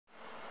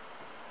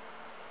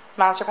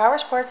Monster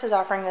Powersports is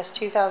offering this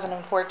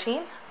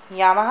 2014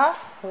 Yamaha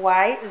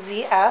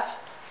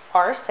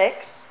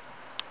YZF-R6.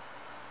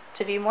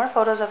 To view more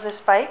photos of this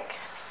bike,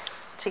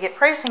 to get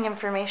pricing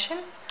information,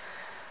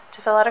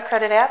 to fill out a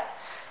credit app,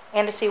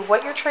 and to see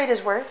what your trade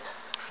is worth,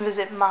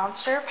 visit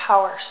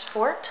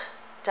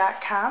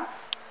monsterpowersport.com.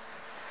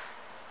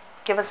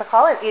 Give us a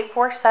call at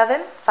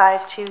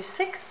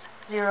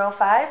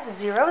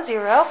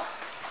 847-526-0500.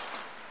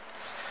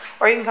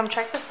 Or you can come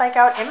check this bike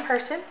out in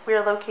person. We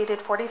are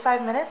located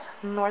 45 minutes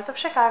north of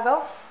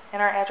Chicago, and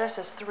our address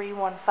is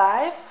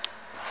 315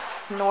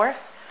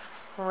 North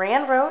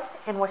Rand Road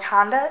in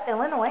Wauconda,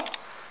 Illinois.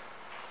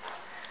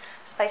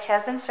 This bike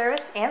has been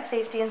serviced and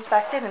safety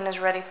inspected and is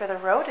ready for the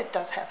road. It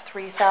does have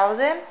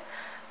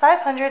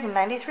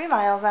 3,593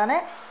 miles on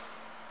it.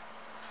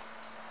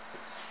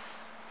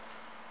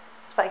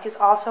 This bike is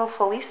also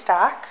fully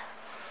stock.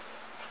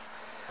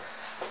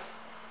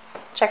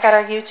 Check out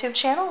our YouTube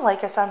channel,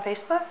 like us on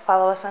Facebook,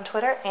 follow us on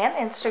Twitter and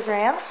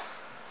Instagram.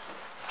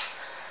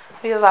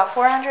 We have about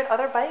 400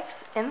 other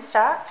bikes in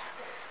stock.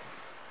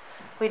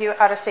 We do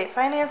out-of-state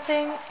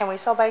financing, and we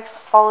sell bikes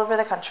all over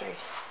the country.